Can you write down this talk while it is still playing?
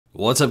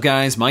What's up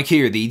guys, Mike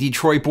here, the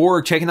Detroit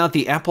Borg, checking out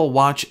the Apple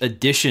Watch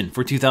Edition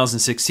for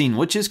 2016,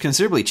 which is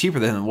considerably cheaper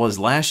than it was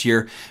last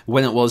year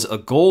when it was a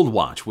gold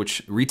watch,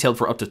 which retailed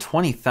for up to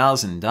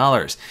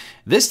 $20,000.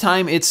 This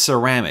time it's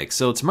ceramic,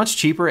 so it's much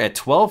cheaper at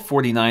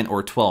 $1249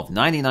 or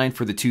 $1299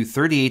 for the two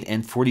 38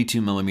 and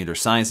 42mm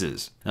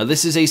sizes. Now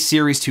this is a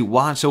Series 2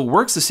 watch, so it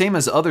works the same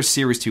as other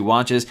Series 2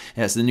 watches. It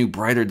has the new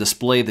brighter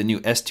display, the new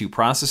S2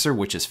 processor,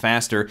 which is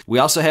faster. We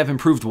also have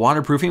improved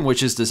waterproofing,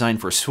 which is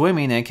designed for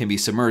swimming and can be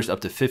submerged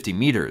up to 50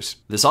 meters.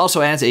 This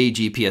also adds a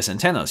GPS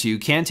antenna, so you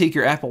can take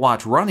your Apple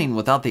Watch running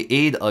without the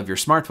aid of your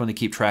smartphone to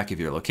keep track of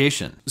your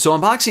location. So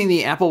unboxing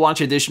the Apple Watch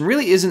Edition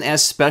really isn't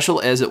as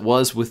special as it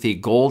was with the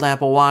gold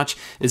Apple Watch.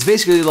 It's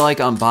basically like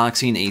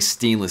unboxing a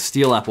stainless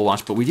steel Apple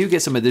Watch, but we do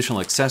get some additional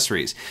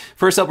accessories.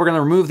 First up, we're going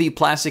to remove the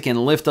plastic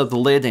and lift up the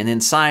lid, and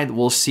inside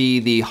we'll see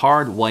the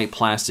hard white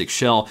plastic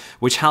shell,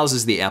 which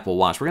houses the Apple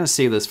Watch. We're going to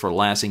save this for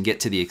last and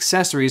get to the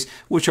accessories,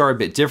 which are a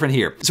bit different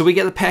here. So we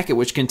get a packet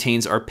which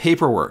contains our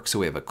paperwork. So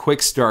we have a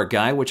quick start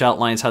guide, which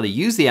outlines how to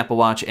use the Apple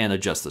Watch and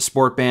adjust the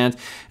sport band.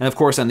 And of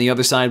course, on the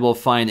other side, we'll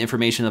find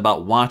information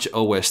about Watch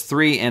OS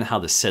 3 and how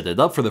to set it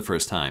up for the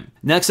first time.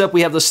 Next up,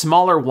 we have the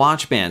smaller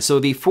watch band.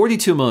 So the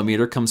 42mm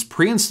comes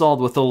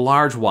pre-installed with the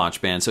large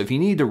watch band. So if you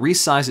need to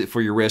resize it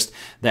for your wrist,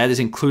 that is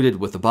included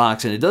with the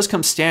box. And it does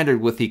come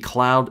standard with the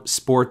Cloud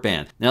Sport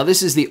Band. Now,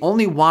 this is the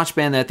only watch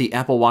band that the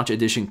Apple Watch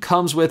Edition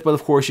comes with, but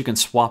of course, you can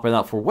swap it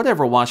out for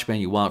whatever watch band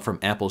you want from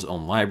Apple's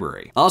own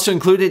library. Also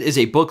included is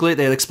a booklet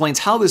that explains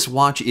how this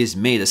watch is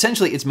made.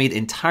 Essentially, it's made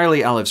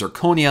entirely out of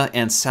zirconia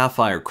and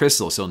sapphire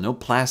crystal, so no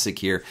plastic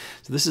here.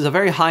 So this is a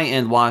very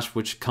high-end watch,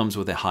 which comes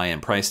with a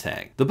high-end price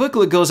tag. The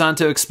booklet goes on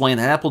to explain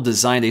that Apple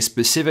designed a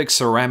specific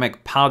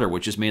ceramic powder,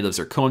 which is made of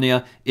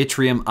zirconia,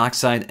 yttrium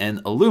oxide,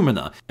 and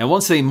alumina. And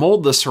once they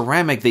mold the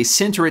ceramic, they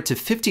sinter it to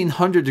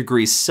 1500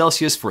 degrees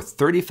Celsius for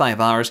 35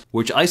 hours,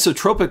 which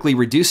isotropically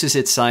reduces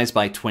its size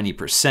by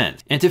 20%.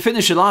 And to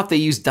finish it off, they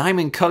use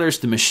diamond cutters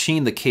to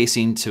machine the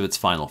casing to its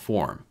final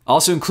form.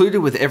 Also included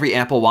with every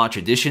Apple Watch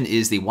Edition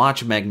is the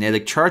watch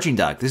magnetic charging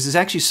dock. This is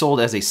actually sold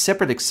as a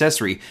separate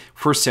accessory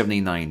for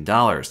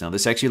 $79. Now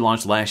this actually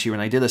launched last year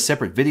and I did a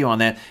separate video on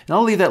that, and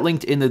I'll leave that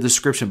linked in the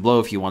description below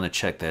if you want to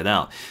check that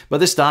out. But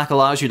this dock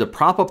allows you to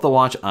prop up the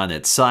watch on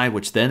its side,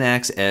 which then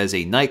acts as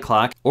a night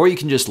clock, or you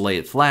can just lay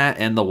it flat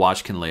and the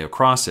watch can lay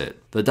across it.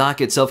 The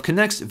dock itself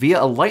connects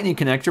via a lightning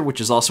connector,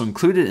 which is also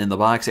included in the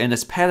box, and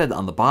it's padded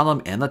on the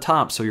bottom and the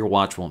top so your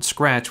watch won't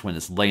scratch when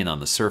it's laying on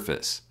the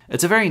surface.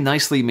 It's a very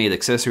nicely made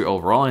accessory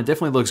overall, and it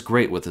definitely looks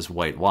great with this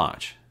white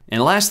watch.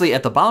 And lastly,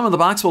 at the bottom of the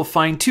box, we'll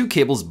find two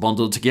cables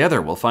bundled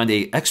together. We'll find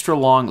a extra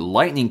long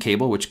lightning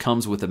cable, which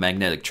comes with a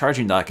magnetic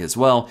charging dock as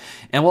well.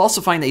 And we'll also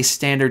find a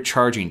standard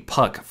charging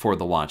puck for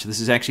the watch. This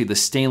is actually the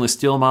stainless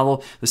steel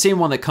model, the same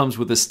one that comes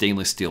with the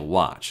stainless steel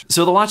watch.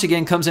 So the watch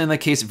again comes in the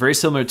case very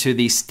similar to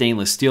the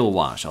stainless steel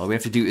watch. All we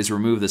have to do is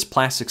remove this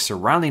plastic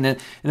surrounding it,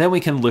 and then we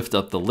can lift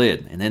up the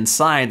lid. And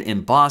inside,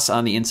 embossed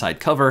on the inside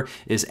cover,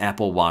 is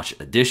Apple Watch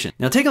Edition.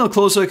 Now taking a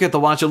close look at the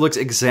watch, it looks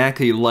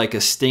exactly like a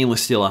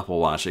stainless steel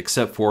Apple Watch,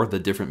 except for the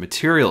different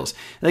materials.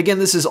 And again,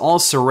 this is all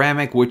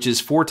ceramic, which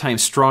is 4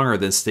 times stronger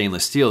than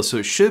stainless steel, so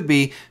it should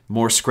be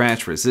more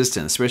scratch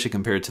resistant, especially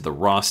compared to the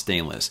raw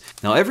stainless.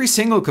 Now, every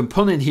single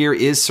component here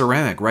is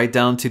ceramic, right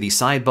down to the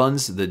side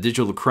buttons, the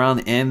digital crown,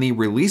 and the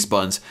release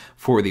buttons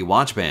for the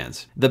watch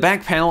bands. The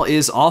back panel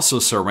is also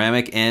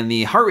ceramic, and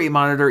the heart rate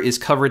monitor is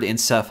covered in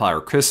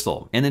sapphire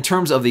crystal. And in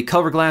terms of the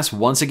cover glass,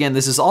 once again,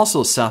 this is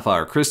also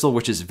sapphire crystal,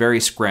 which is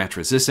very scratch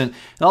resistant.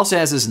 It also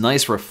has this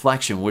nice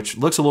reflection, which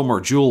looks a little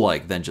more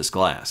jewel-like than just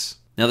glass.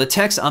 Now the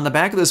text on the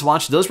back of this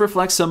watch does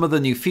reflect some of the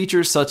new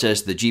features such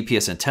as the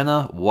GPS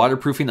antenna,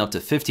 waterproofing up to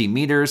 50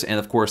 meters, and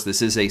of course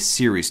this is a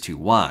Series 2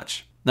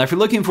 watch. Now, if you're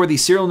looking for the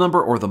serial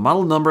number or the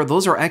model number,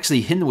 those are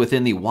actually hidden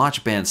within the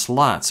watch band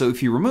slot, so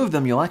if you remove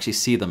them, you'll actually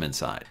see them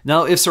inside.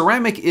 Now, if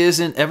ceramic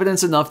isn't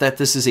evidence enough that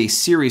this is a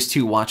Series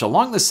 2 watch,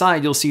 along the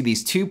side, you'll see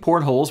these 2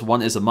 portholes.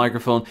 One is a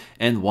microphone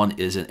and one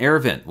is an air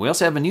vent. We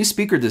also have a new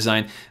speaker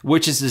design,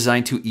 which is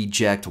designed to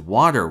eject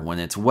water when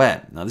it's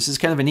wet. Now, this is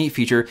kind of a neat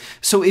feature,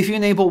 so if you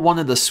enable one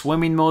of the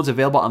swimming modes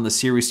available on the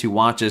Series 2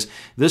 watches,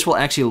 this will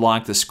actually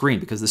lock the screen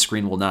because the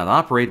screen will not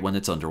operate when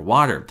it's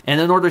underwater. And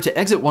in order to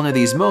exit one of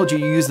these modes, you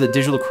use the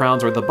digital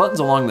crowns or the buttons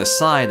along the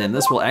side, and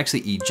this will actually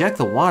eject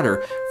the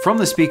water from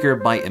the speaker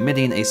by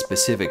emitting a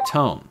specific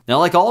tone. Now,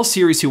 like all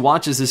Series 2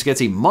 watches, this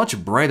gets a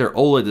much brighter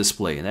OLED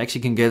display. It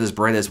actually can get as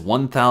bright as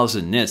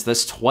 1000 nits.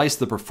 That's twice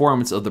the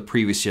performance of the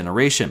previous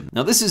generation.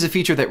 Now, this is a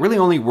feature that really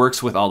only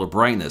works with auto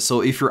brightness, so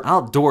if you're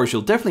outdoors,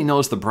 you'll definitely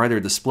notice the brighter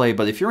display,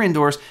 but if you're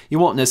indoors, you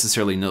won't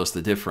necessarily notice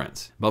the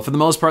difference. But for the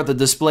most part, the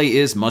display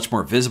is much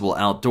more visible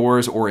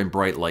outdoors or in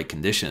bright light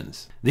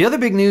conditions. The other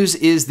big news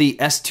is the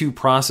S2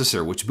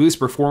 processor, which boosts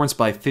performance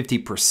by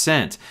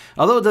 50%.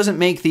 Although it doesn't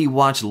make the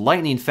watch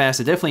lightning fast,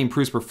 it definitely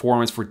improves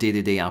performance for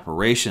day-to-day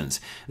operations.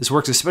 This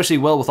works especially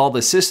well with all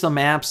the system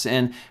apps,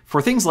 and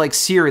for things like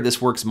Siri,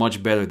 this works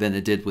much better than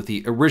it did with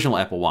the original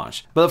Apple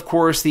Watch. But of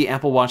course, the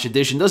Apple Watch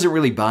Edition doesn't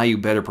really buy you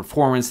better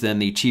performance than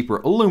the cheaper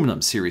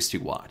aluminum Series 2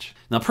 watch.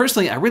 Now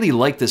personally, I really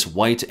like this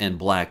white and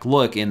black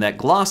look, and that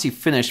glossy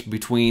finish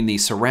between the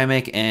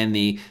ceramic and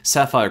the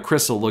sapphire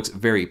crystal looks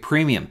very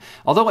premium.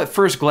 Although at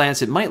first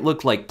glance it might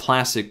look like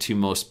plastic to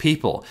most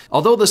people.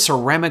 Although the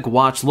ceramic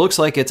watch looks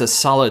like it's a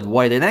solid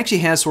white, it actually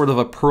has sort of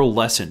a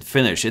pearlescent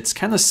finish. It's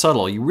kind of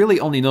subtle. You really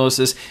only notice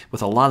this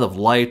with a lot of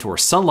light or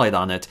sunlight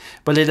on it,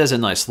 but it has a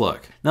nice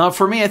look. Now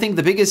for me, I think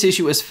the biggest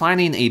issue is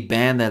finding a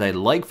band that I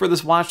like for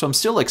this watch, so I'm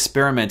still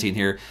experimenting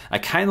here. I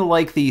kind of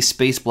like the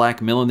space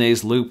black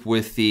Milanese loop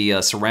with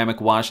the ceramic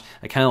watch.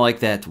 I kind of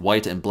like that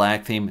white and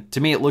black theme. To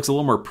me, it looks a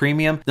little more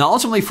premium. Now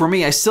ultimately for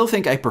me, I still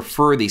think I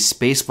prefer the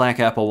space black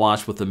Apple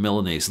Watch with the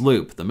Milanese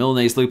loop. The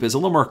Milanese loop is a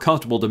little more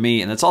comfortable to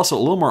me, and it's also a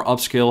little more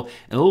upscale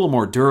and a little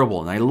more durable,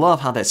 and I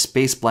love how that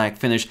space black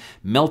finish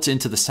melts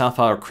into the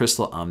sapphire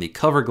crystal on the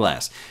cover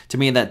glass. To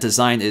me, that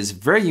design is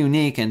very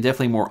unique and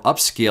definitely more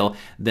upscale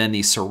than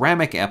the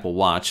ceramic Apple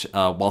Watch,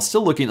 while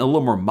still looking a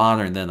little more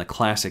modern than the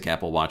classic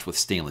Apple Watch with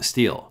stainless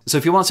steel. So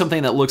if you want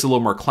something that looks a little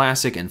more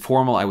classic and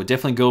formal, I would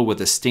definitely go with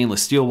the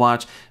stainless steel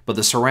watch, but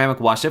the ceramic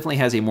watch definitely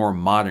has a more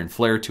modern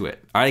flair to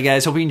it. Alright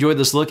guys, hope you enjoyed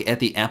this look at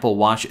the Apple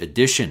Watch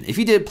Edition. If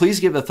you did, please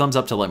give it a thumbs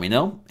up to let me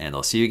know, and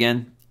I'll see you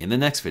again in the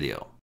next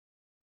video.